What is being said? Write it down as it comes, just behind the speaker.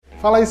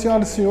Fala aí,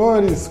 senhoras e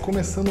senhores,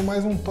 começando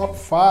mais um Top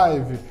 5.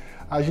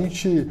 A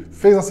gente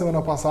fez na semana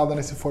passada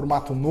nesse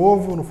formato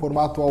novo, no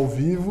formato ao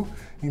vivo.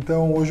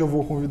 Então hoje eu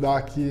vou convidar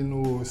aqui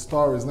no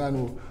Stories, né,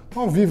 no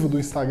ao vivo do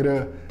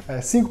Instagram,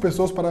 5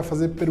 pessoas para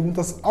fazer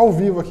perguntas ao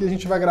vivo aqui. A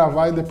gente vai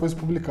gravar e depois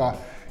publicar.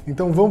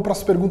 Então vamos para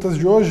as perguntas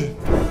de hoje?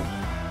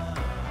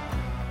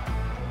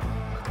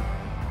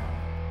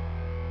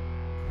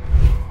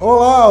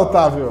 Olá,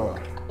 Otávio!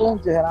 Bom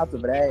dia, Renato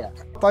Breia.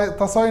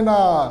 Tá só aí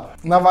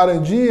na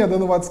varandinha,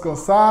 dando uma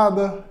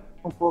descansada?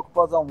 Um pouco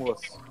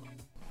pós-almoço.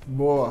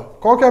 Boa.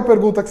 Qual que é a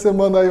pergunta que você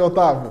manda aí,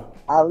 Otávio?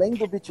 Além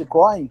do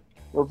Bitcoin,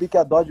 eu vi que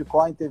a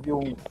Dogecoin teve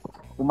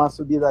uma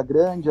subida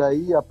grande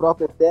aí, a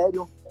própria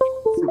Ethereum.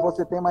 Se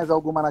você tem mais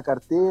alguma na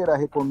carteira,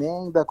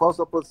 recomenda? Qual a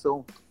sua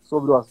posição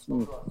sobre o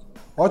assunto?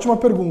 Ótima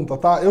pergunta,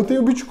 tá? Eu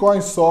tenho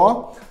Bitcoin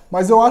só,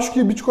 mas eu acho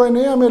que Bitcoin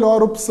nem é a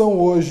melhor opção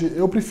hoje.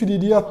 Eu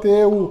preferiria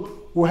ter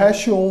o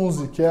Hash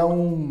 11, que é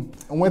um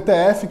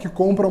ETF que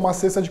compra uma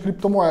cesta de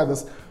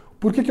criptomoedas.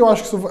 Por que eu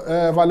acho que isso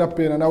vale a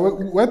pena, né?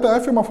 O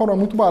ETF é uma forma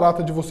muito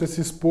barata de você se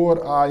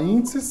expor a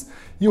índices,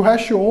 e o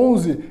Hash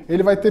 11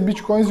 ele vai ter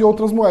bitcoins e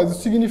outras moedas.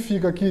 Isso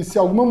significa que se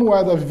alguma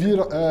moeda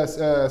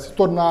se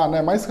tornar,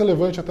 né, mais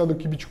relevante até do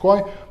que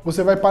Bitcoin,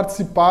 você vai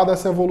participar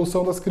dessa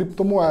evolução das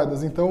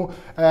criptomoedas. Então,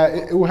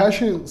 o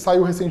Hash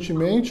saiu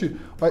recentemente,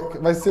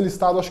 vai ser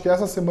listado acho que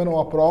essa semana ou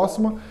a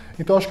próxima,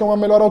 então acho que é uma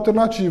melhor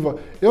alternativa.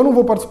 Eu não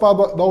vou participar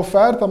da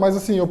oferta, mas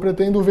assim, eu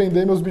pretendo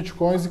vender meus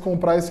bitcoins e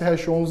comprar esse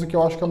Hash 11, que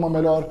eu acho que é uma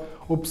melhor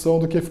opção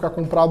do que ficar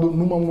comprado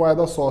numa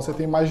moeda só. Você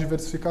tem mais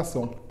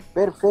diversificação.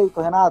 Perfeito,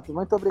 Renato.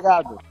 Muito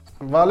obrigado.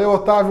 Valeu,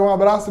 Otávio. Um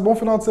abraço e bom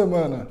final de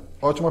semana.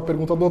 Ótima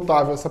pergunta do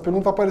Otávio. Essa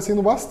pergunta está aparecendo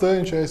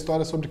bastante, a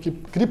história sobre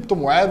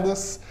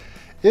criptomoedas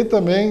e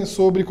também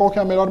sobre qual que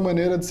é a melhor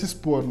maneira de se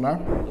expor, né?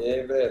 E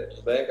aí, velho?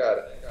 Tudo bem,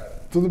 cara?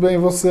 Tudo bem, e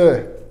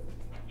você?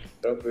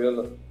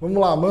 Tranquilo.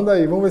 Vamos lá, manda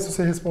aí. Vamos ver se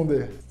você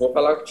responder. Vou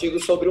falar contigo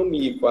sobre o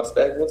mico. As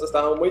perguntas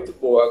estavam muito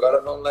boas. Agora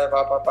vamos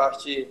levar para a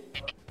parte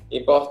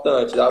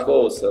importante da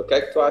bolsa. O que é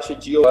que tu acha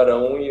de agora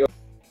 1,68?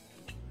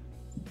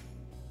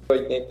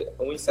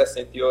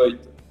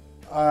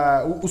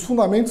 Os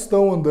fundamentos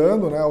estão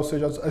andando, né? Ou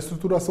seja, a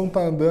estruturação está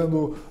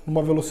andando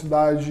numa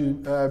velocidade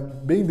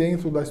bem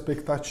dentro da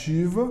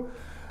expectativa.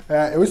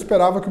 Eu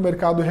esperava que o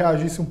mercado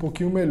reagisse um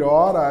pouquinho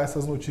melhor a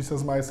essas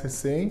notícias mais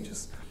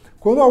recentes.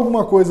 Quando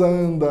alguma coisa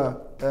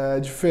anda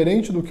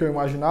diferente do que eu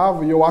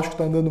imaginava, e eu acho que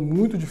está andando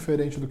muito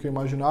diferente do que eu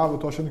imaginava, eu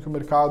estou achando que o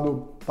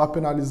mercado está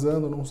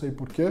penalizando, não sei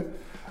porquê,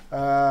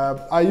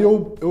 aí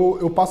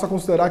eu passo a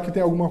considerar que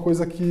tem alguma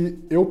coisa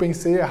que eu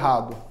pensei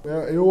errado.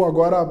 Eu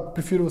agora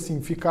prefiro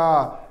assim,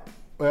 ficar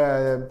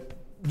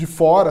de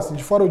fora, assim,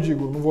 de fora eu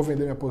digo, não vou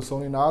vender minha posição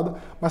nem nada,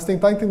 mas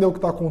tentar entender o que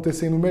está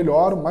acontecendo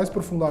melhor, mais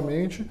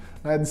profundamente,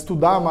 né, de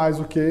estudar mais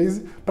o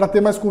case, para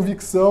ter mais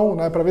convicção,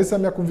 né, para ver se a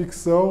minha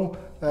convicção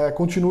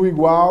continua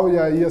igual, e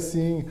aí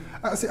assim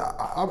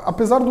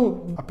apesar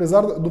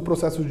do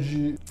processo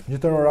de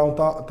turnaround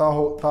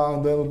tá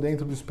andando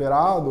dentro do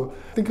esperado,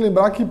 tem que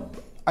lembrar que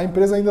a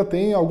empresa ainda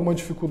tem alguma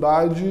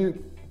dificuldade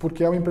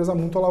porque é uma empresa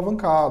muito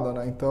alavancada,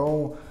 né?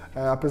 Então,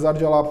 apesar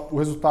de o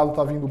resultado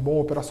tá vindo bom,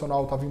 o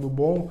operacional tá vindo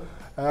bom,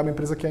 é uma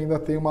empresa que ainda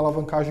tem uma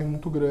alavancagem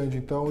muito grande,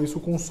 então isso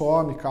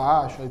consome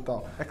caixa e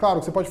tal. É claro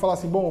que você pode falar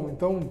assim, bom,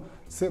 então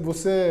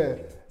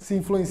você se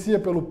influencia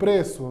pelo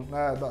preço,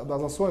 né,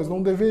 das ações?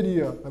 Não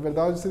deveria. Na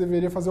verdade, você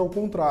deveria fazer ao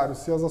contrário.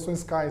 Se as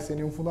ações caem sem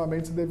nenhum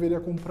fundamento, você deveria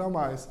comprar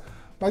mais.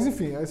 Mas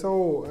enfim,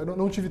 eu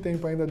não tive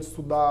tempo ainda de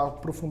estudar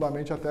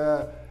profundamente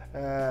até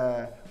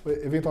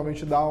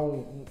eventualmente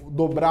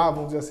dobrar,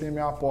 vamos dizer assim, a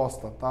minha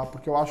aposta, tá?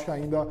 Porque eu acho que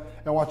ainda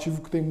é um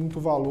ativo que tem muito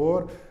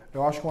valor.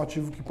 Eu acho que é um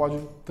ativo que pode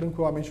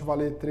tranquilamente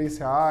valer R$3,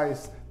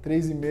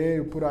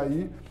 R$3,5 por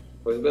aí.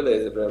 Pois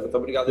beleza, Breno. Muito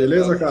obrigado.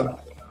 Beleza, cara?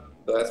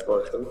 Da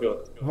resposta. Tamo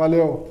junto.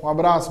 Valeu. Um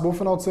abraço. Bom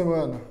final de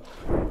semana.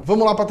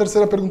 Vamos lá para a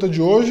terceira pergunta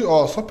de hoje.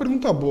 Ó, só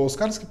pergunta boa. Os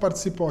caras que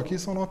participam aqui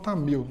são nota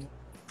 1000.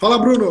 Fala,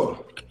 Bruno.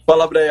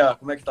 Fala, Breia.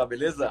 Como é que tá?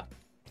 Beleza?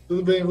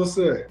 Tudo bem, e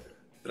você?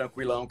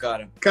 Tranquilão,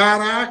 cara.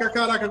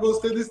 Caraca,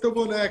 gostei desse teu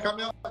boné.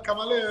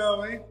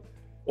 Camaleão, hein?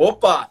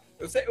 Opa!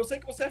 Eu sei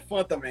que você é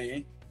fã também,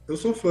 hein? Eu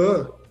sou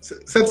fã.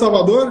 Você é de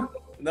Salvador?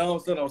 Não.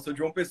 Sou de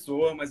João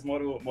Pessoa, mas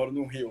moro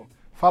no Rio.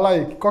 Fala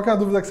aí, qual que é a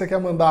dúvida que você quer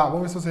mandar?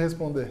 Vamos ver se você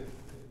responder.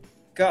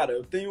 Cara,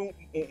 eu tenho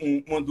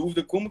uma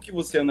dúvida. Como que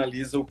você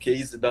analisa o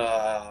case do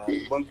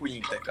Banco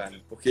Inter, cara?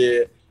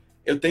 Porque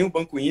eu tenho o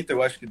Banco Inter,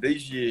 eu acho que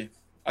desde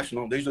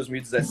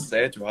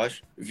 2017, eu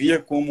acho.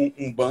 Via como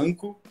um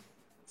banco,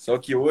 só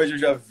que hoje eu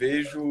já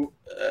vejo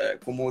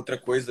como outra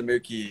coisa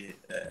meio que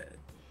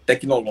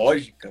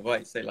tecnológica,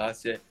 sei lá,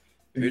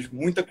 eu vejo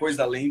muita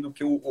coisa além do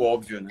que o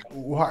óbvio, né?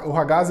 O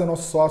Ragazzi é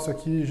nosso sócio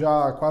aqui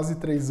já há quase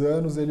 3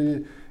 anos,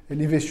 ele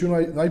investiu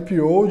no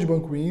IPO de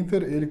Banco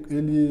Inter,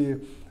 ele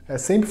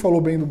sempre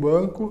falou bem do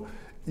banco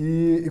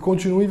e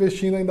continua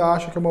investindo, ainda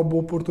acha que é uma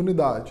boa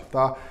oportunidade,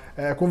 tá?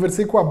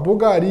 Conversei com a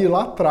Bogari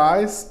lá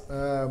atrás,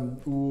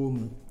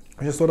 o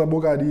gestor da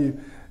Bogari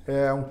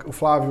O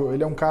Flávio,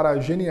 ele é um cara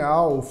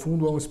genial, o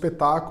fundo é um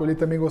espetáculo, ele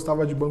também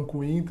gostava de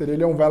Banco Inter,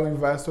 ele é um value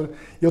investor.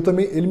 E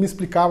ele me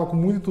explicava com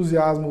muito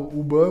entusiasmo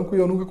o banco e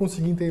eu nunca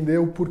consegui entender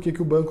o porquê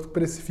que o banco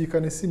precifica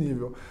nesse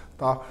nível,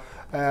 tá?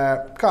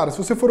 Cara, se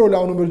você for olhar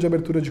o número de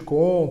abertura de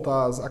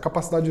contas, a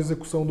capacidade de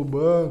execução do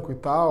banco e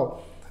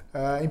tal,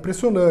 é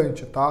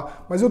impressionante,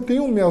 tá? Mas eu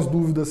tenho minhas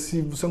dúvidas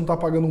se você não está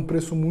pagando um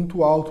preço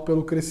muito alto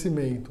pelo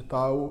crescimento,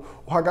 tá? O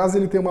Ragazzi,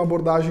 ele tem uma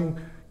abordagem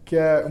que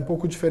é um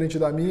pouco diferente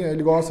da minha.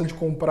 Ele gosta de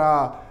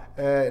comprar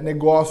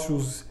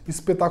negócios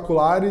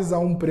espetaculares a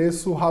um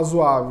preço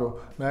razoável,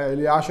 né?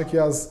 Ele acha que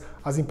as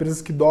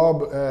empresas que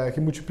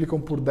multiplicam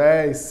por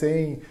 10,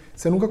 100,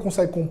 você nunca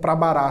consegue comprar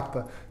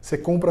barata. Você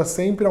compra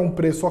sempre a um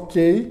preço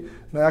ok,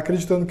 né,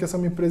 acreditando que essa é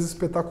uma empresa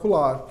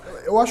espetacular.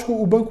 Eu acho que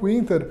o Banco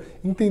Inter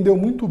entendeu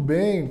muito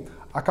bem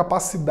a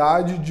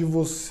capacidade de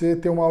você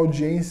ter uma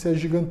audiência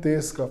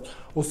gigantesca.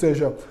 Ou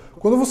seja,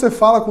 quando você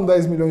fala com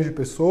 10 milhões de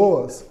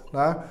pessoas,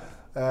 né,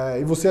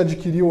 e você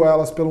adquiriu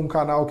elas por um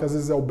canal que às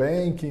vezes é o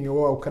banking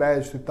ou é o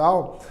crédito e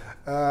tal,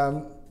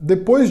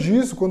 depois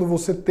disso, quando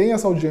você tem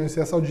essa audiência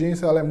e essa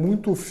audiência ela é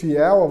muito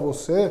fiel a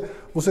você,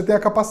 você tem a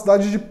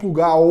capacidade de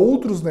plugar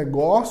outros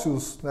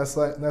negócios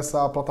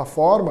nessa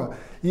plataforma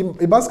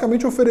e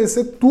basicamente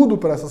oferecer tudo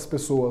para essas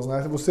pessoas,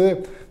 né?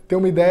 Você tem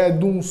uma ideia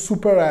de um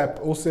super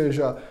app, ou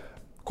seja,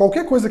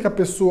 qualquer coisa que a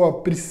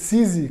pessoa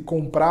precise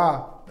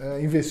comprar,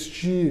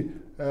 investir,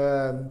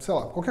 sei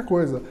lá, qualquer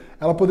coisa,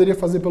 ela poderia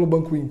fazer pelo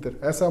Banco Inter.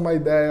 Essa é uma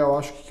ideia, eu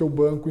acho que o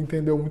banco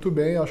entendeu muito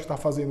bem, acho que está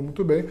fazendo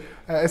muito bem.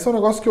 Esse é um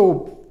negócio que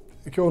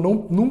eu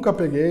nunca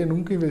peguei,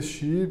 nunca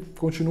investi,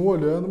 continuo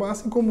olhando, mas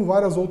assim como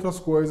várias outras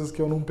coisas que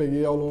eu não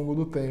peguei ao longo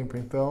do tempo.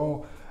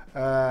 Então,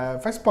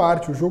 faz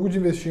parte. O jogo de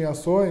investir em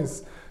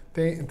ações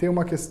tem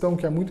uma questão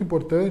que é muito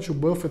importante, o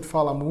Buffett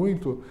fala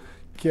muito,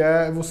 que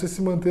é você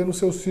se manter no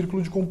seu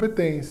círculo de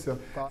competência.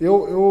 Tá?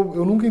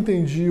 Eu nunca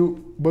entendi o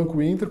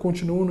Banco Inter,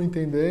 continuo não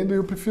entendendo, e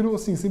eu prefiro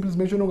assim,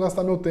 simplesmente não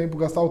gastar meu tempo,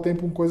 gastar o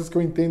tempo com coisas que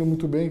eu entendo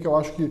muito bem, que eu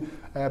acho que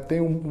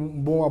tem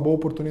uma boa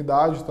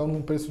oportunidade, estão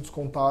num preço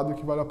descontado e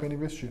que vale a pena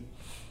investir.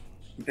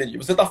 Entendi.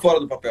 Você tá fora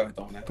do papel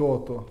então, né?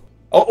 Tô.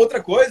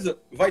 Outra coisa,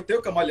 vai ter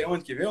o Camaleão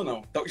ano que vem ou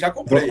não? Então, já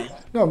comprei.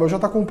 Não, meu já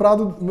tá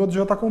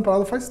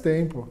comprado faz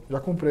tempo. Já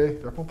comprei.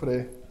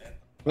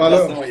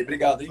 Valeu. Aí,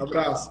 obrigado, hein?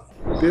 Abraço.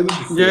 Pedro.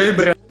 E aí,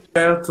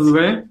 Breno, tudo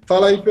bem?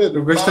 Fala aí, Pedro.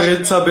 Eu gostaria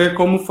de saber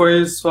como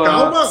foi seu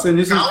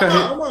início de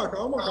carreira.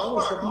 Calma,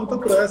 você tá com muita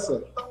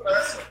pressa.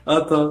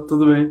 Ah, tá,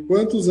 tudo bem.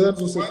 Quantos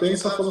anos você tem?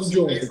 Você tá falando de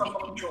ontem.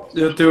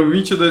 Eu tenho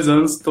 22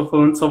 anos, estou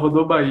falando de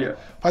Salvador, Bahia.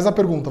 Faz a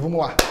pergunta, vamos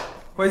lá.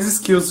 Quais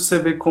skills você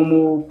vê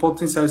como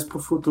potenciais para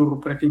o futuro,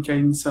 para quem quer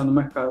iniciar no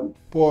mercado?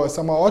 Pô, essa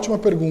é uma ótima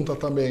pergunta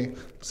também.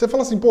 Você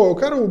fala assim, pô, eu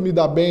quero me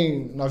dar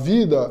bem na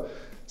vida,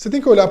 você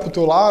tem que olhar para o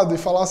teu lado e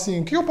falar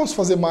assim, o que eu posso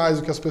fazer mais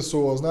do que as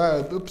pessoas,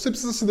 né? Você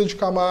precisa se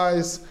dedicar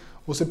mais,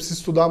 você precisa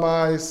estudar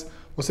mais,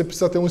 você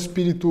precisa ter um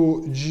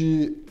espírito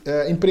de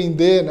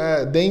empreender,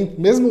 né?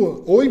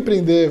 Mesmo ou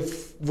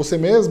empreender você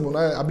mesmo,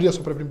 né? Abrir a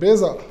sua própria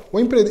empresa, ou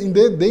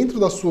empreender dentro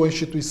da sua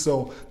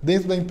instituição,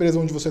 dentro da empresa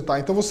onde você está.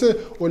 Então você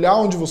olhar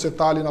onde você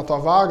está ali na tua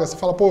vaga, você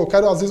fala, pô, eu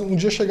quero às vezes um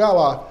dia chegar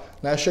lá,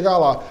 né? Chegar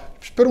lá.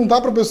 Perguntar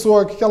para a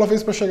pessoa o que ela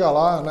fez para chegar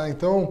lá, né?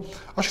 Então,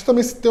 acho que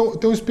também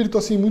tem um espírito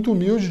assim muito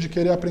humilde de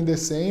querer aprender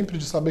sempre,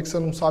 de saber que você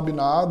não sabe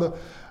nada.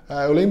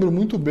 Eu lembro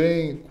muito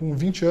bem, com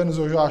 20 anos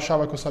eu já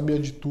achava que eu sabia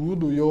de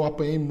tudo e eu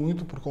apanhei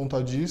muito por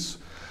conta disso.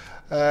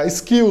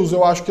 Skills,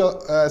 eu acho que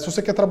se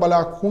você quer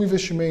trabalhar com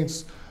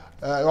investimentos,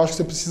 eu acho que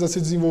você precisa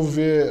se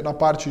desenvolver na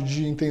parte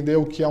de entender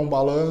o que é um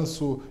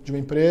balanço de uma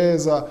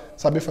empresa,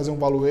 saber fazer um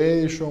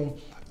valuation.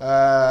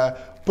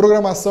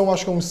 Programação,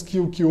 acho que é um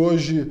skill que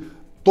hoje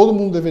todo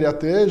mundo deveria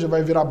ter, já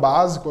vai virar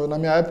básico. Na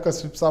minha época,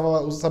 você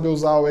precisava saber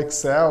usar o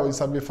Excel e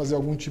saber fazer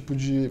algum tipo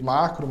de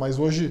macro, mas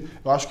hoje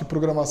eu acho que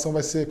programação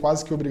vai ser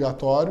quase que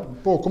obrigatório.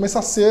 Pô,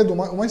 começar cedo,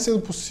 o mais cedo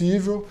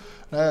possível,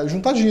 né?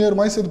 Juntar dinheiro o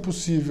mais cedo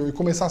possível e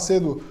começar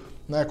cedo,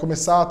 né?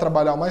 Começar a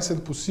trabalhar o mais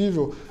cedo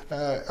possível,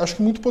 acho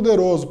que muito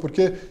poderoso,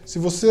 porque se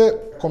você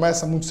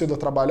começa muito cedo a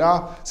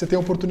trabalhar, você tem a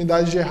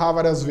oportunidade de errar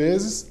várias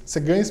vezes, você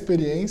ganha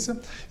experiência,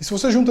 e se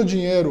você junta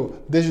dinheiro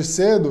desde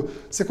cedo,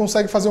 você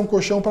consegue fazer um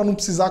colchão para não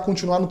precisar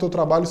continuar no teu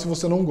trabalho se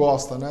você não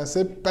gosta, né?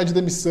 Você pede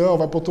demissão,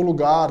 vai para outro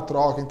lugar,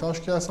 troca. Então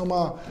acho que essa é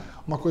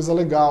uma coisa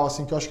legal,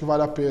 assim, que eu acho que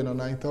vale a pena,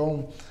 né?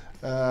 Então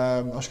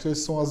acho que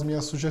essas são as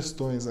minhas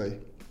sugestões aí.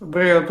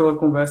 Obrigado pela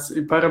conversa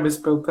e parabéns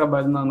pelo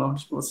trabalho na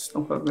Norte que vocês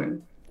estão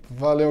fazendo.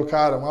 Valeu,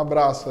 cara. Um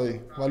abraço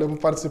aí. Valeu por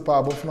participar.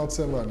 Bom final de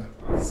semana.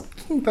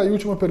 Quinta e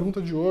última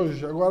pergunta de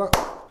hoje. Agora...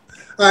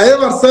 Aê,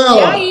 Marcelo!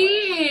 E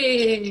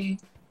aí?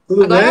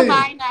 Tudo Agora bem?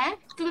 vai, né?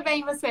 Tudo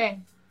bem, e você?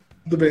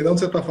 Tudo bem. De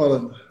onde você está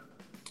falando?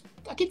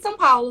 Tô aqui de São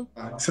Paulo.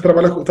 Você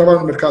trabalha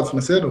no mercado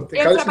financeiro?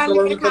 Eu trabalho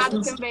no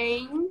mercado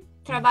também.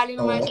 Trabalho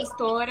numa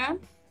gestora.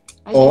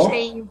 A gente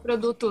tem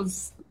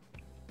produtos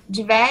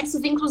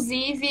diversos,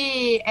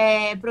 inclusive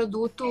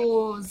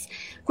produtos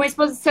com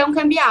exposição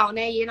cambial,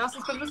 né? E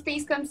nossos produtos têm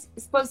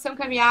exposição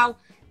cambial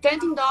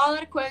tanto em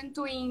dólar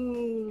quanto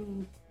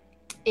em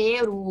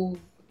euro,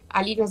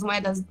 ali nas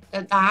moedas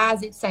da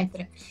Ásia,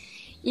 etc.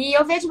 E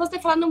eu vejo você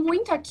falando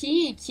muito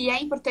aqui que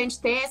é importante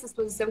ter essa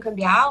exposição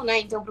cambial, né?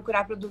 Então,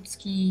 procurar produtos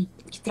que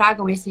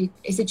tragam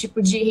esse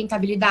tipo de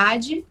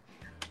rentabilidade.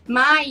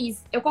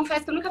 Mas eu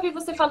confesso que eu nunca vi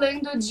você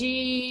falando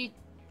de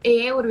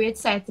euro e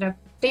etc.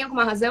 Tem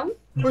alguma razão?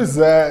 Pois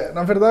é,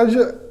 na verdade,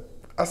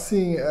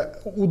 assim,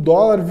 o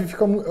dólar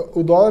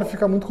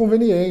fica muito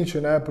conveniente,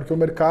 né? Porque o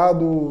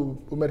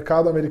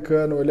mercado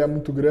americano ele é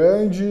muito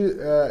grande,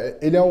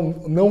 ele é um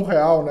não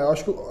real, né?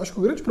 Acho que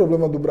o grande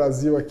problema do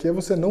Brasil aqui é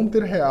você não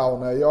ter real,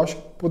 né? E eu acho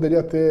que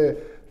poderia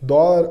ter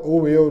dólar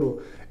ou euro.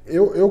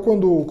 Eu,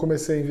 quando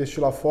comecei a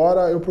investir lá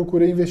fora, eu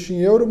procurei investir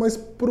em euro, mas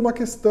por uma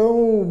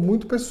questão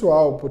muito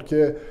pessoal,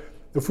 porque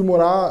eu fui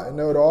morar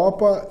na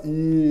Europa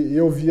e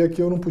eu via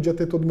que eu não podia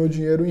ter todo o meu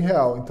dinheiro em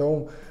real.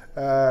 Então,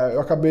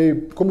 eu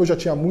acabei, como eu já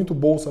tinha muito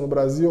bolsa no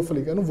Brasil, eu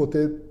falei que eu não vou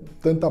ter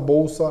tanta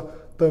bolsa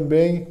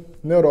também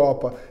na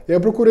Europa. E aí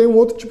eu procurei um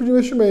outro tipo de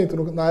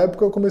investimento. Na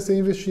época eu comecei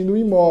investindo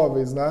em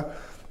imóveis, né?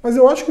 Mas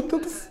eu acho que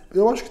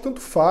tanto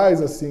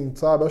faz, assim,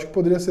 sabe? Eu acho que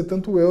poderia ser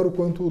tanto euro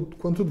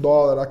quanto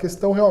dólar. A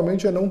questão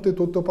realmente é não ter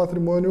todo o teu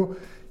patrimônio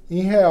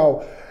em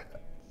real.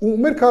 O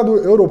mercado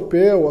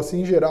europeu,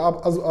 assim, em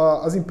geral,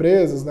 as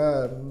empresas,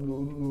 né,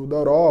 da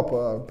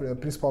Europa,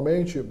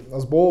 principalmente,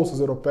 as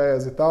bolsas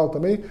europeias e tal,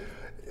 também,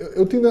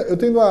 eu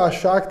tendo a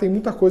achar que tem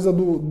muita coisa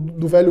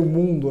do velho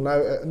mundo,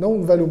 né?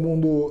 Não do velho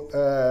mundo,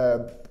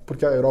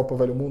 porque a Europa é o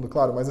velho mundo,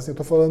 claro, mas assim, eu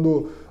tô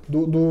falando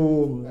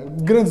do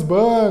grandes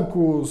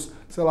bancos,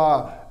 sei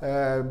lá,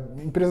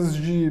 empresas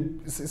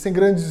sem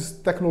grandes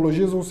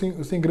tecnologias ou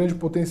sem grande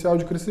potencial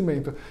de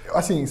crescimento.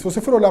 Assim, se você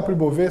for olhar para o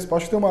Ibovespa,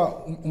 acho que tem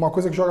uma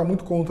coisa que joga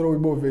muito contra o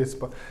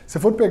Ibovespa. Se você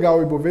for pegar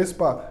o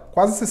Ibovespa,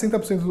 quase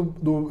 60%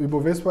 do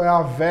Ibovespa é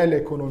a velha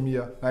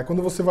economia, né?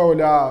 Quando você vai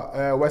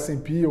olhar o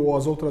S&P ou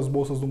as outras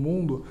bolsas do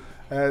mundo,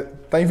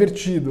 tá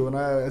invertido,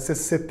 né?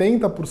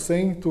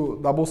 70%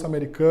 da bolsa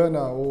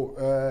americana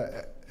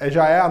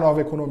já é a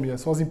nova economia.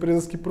 São as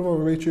empresas que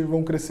provavelmente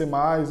vão crescer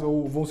mais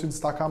ou vão se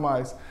destacar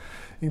mais.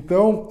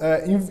 Então,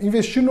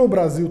 investir no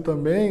Brasil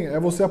também é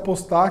você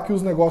apostar que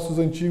os negócios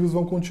antigos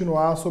vão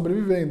continuar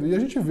sobrevivendo. E a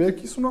gente vê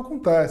que isso não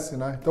acontece,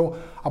 né? Então,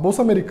 a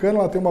bolsa americana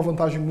ela tem uma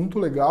vantagem muito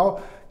legal,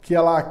 que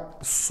ela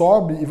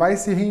sobe e vai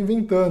se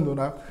reinventando,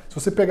 né? Se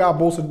você pegar a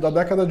bolsa da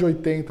década de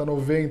 80,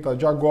 90,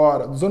 de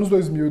agora, dos anos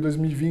 2000 e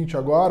 2020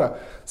 agora,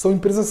 são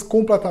empresas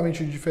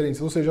completamente diferentes.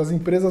 Ou seja, as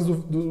empresas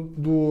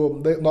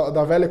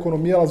da velha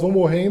economia elas vão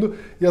morrendo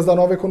e as da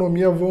nova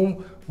economia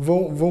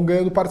vão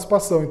ganhando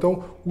participação.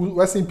 Então, o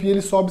S&P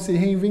ele sobe se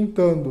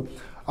reinventando.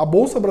 A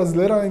bolsa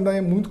brasileira ainda é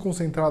muito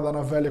concentrada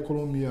na velha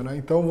economia, né?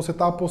 Então você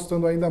está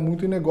apostando ainda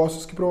muito em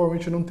negócios que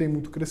provavelmente não tem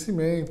muito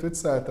crescimento,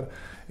 etc.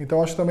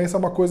 Então acho que também isso é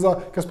uma coisa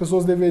que as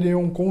pessoas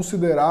deveriam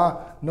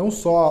considerar, não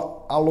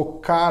só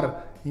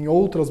alocar em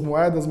outras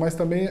moedas, mas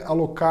também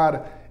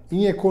alocar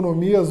em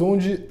economias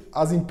onde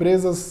as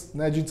empresas,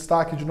 né, de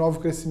destaque, de novo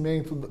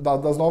crescimento,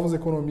 das novas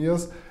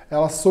economias,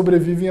 elas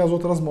sobrevivem e as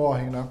outras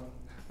morrem, né?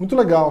 Muito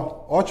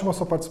legal, ótima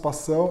sua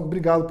participação,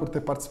 obrigado por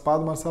ter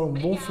participado, Marcelo, um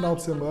bom final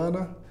de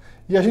semana.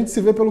 E a gente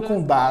se vê pelo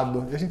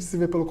condado.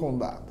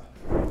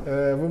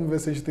 Vamos ver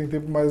se a gente tem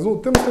tempo para mais um.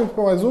 Temos tempo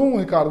para mais um,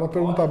 Ricardo? Uma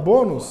pergunta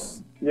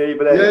bônus? E aí,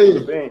 Breno,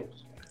 tudo bem?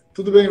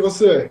 Tudo bem, e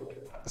você?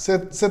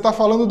 Você tá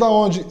falando da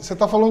onde? Você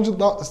tá falando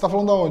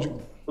da onde?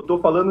 Eu tô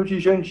falando de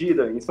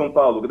Jandira, em São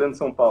Paulo, Grande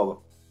São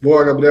Paulo.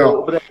 Boa,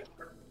 Gabriel.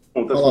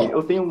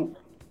 Eu tenho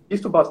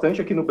visto bastante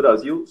aqui no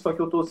Brasil, só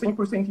que eu tô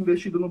 100%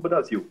 investido no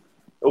Brasil.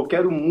 Eu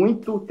quero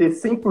muito ter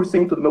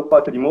 100% do meu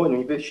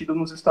patrimônio investido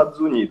nos Estados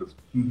Unidos.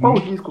 Uhum. Qual o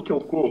risco que eu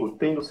corro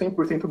tendo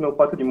 100% do meu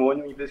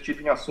patrimônio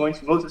investido em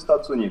ações nos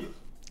Estados Unidos?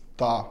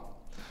 Tá.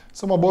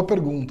 Essa é uma boa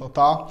pergunta,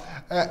 tá?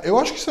 Eu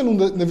acho que você não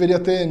deveria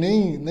ter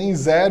nem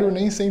 0,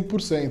 nem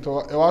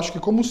 100%. Eu acho que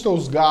como os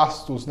seus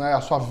gastos, né,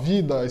 a sua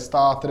vida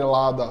está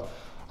atrelada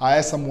a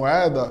essa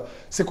moeda,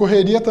 você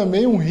correria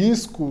também um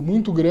risco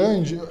muito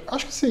grande.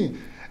 Acho que sim.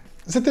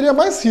 Você teria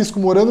mais risco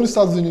morando nos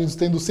Estados Unidos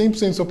tendo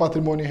 100% do seu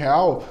patrimônio em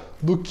real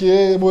do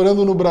que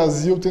morando no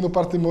Brasil tendo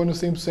patrimônio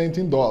 100%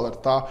 em dólar,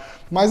 tá?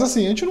 Mas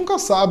assim, a gente nunca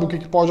sabe o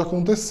que pode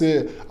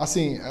acontecer.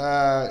 Assim,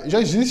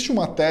 já existe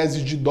uma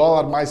tese de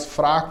dólar mais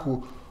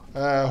fraco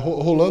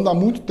rolando há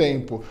muito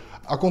tempo.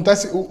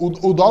 Acontece,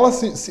 o dólar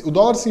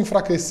se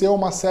enfraqueceu a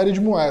uma série de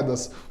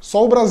moedas.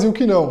 Só o Brasil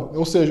que não.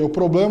 Ou seja, o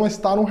problema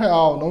está no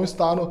real, não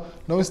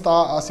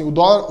está assim, o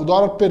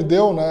dólar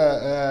perdeu,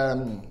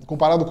 né,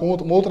 comparado com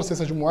uma outra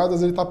cesta de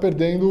moedas, ele está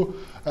perdendo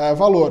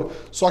valor.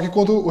 Só que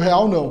contra o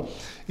real não.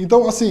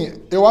 Então, assim,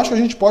 eu acho que a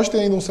gente pode ter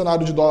ainda um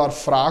cenário de dólar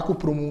fraco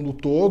para o mundo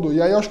todo,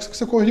 e aí eu acho que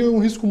você correria um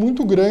risco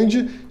muito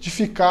grande de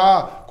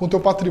ficar com o teu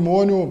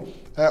patrimônio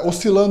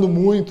oscilando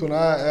muito,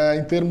 né,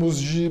 em termos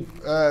de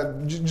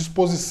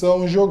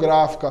disposição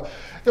geográfica.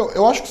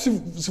 Eu acho que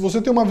se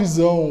você tem uma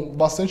visão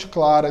bastante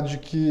clara de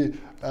que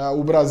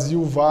o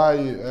Brasil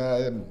vai,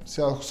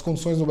 se as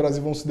condições no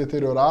Brasil vão se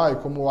deteriorar, e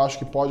como eu acho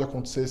que pode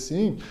acontecer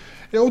sim,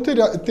 eu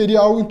teria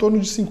algo em torno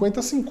de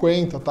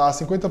 50-50, tá?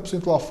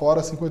 50% lá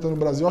fora, 50% no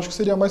Brasil, eu acho que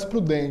seria mais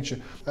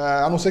prudente.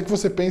 A não ser que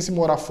você pense em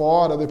morar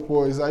fora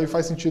depois, aí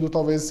faz sentido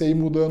talvez você ir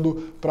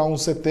mudando para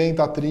uns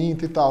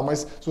 70-30 e tal,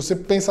 mas se você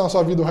pensar na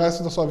sua vida, o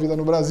resto da sua vida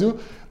no Brasil,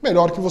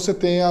 melhor que você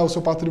tenha o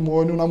seu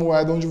patrimônio na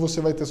moeda onde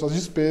você vai ter suas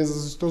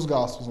despesas e os seus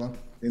gastos, né?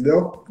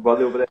 Entendeu?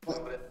 Valeu, Breno.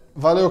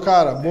 Valeu,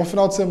 cara. Bom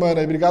final de semana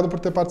aí. Obrigado por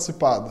ter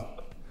participado.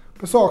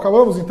 Pessoal,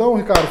 acabamos então,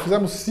 Ricardo?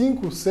 Fizemos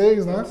 5,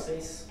 6, né?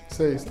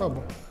 6, tá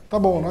bom. Tá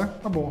bom, né?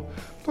 Tá bom.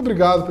 Muito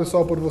obrigado,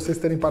 pessoal, por vocês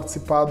terem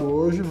participado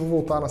hoje. Vou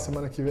voltar na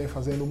semana que vem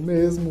fazendo o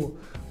mesmo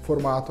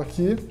formato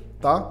aqui,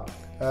 tá?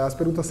 As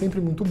perguntas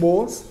sempre muito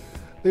boas.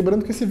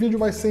 Lembrando que esse vídeo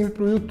vai sempre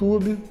pro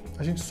YouTube.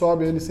 A gente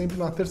sobe ele sempre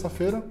na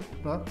terça-feira,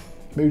 né?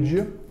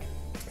 Meio-dia.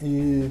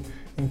 E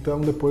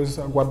então depois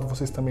aguardo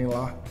vocês também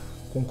lá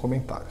com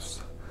comentários.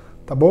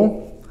 Tá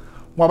bom?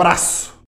 Um abraço!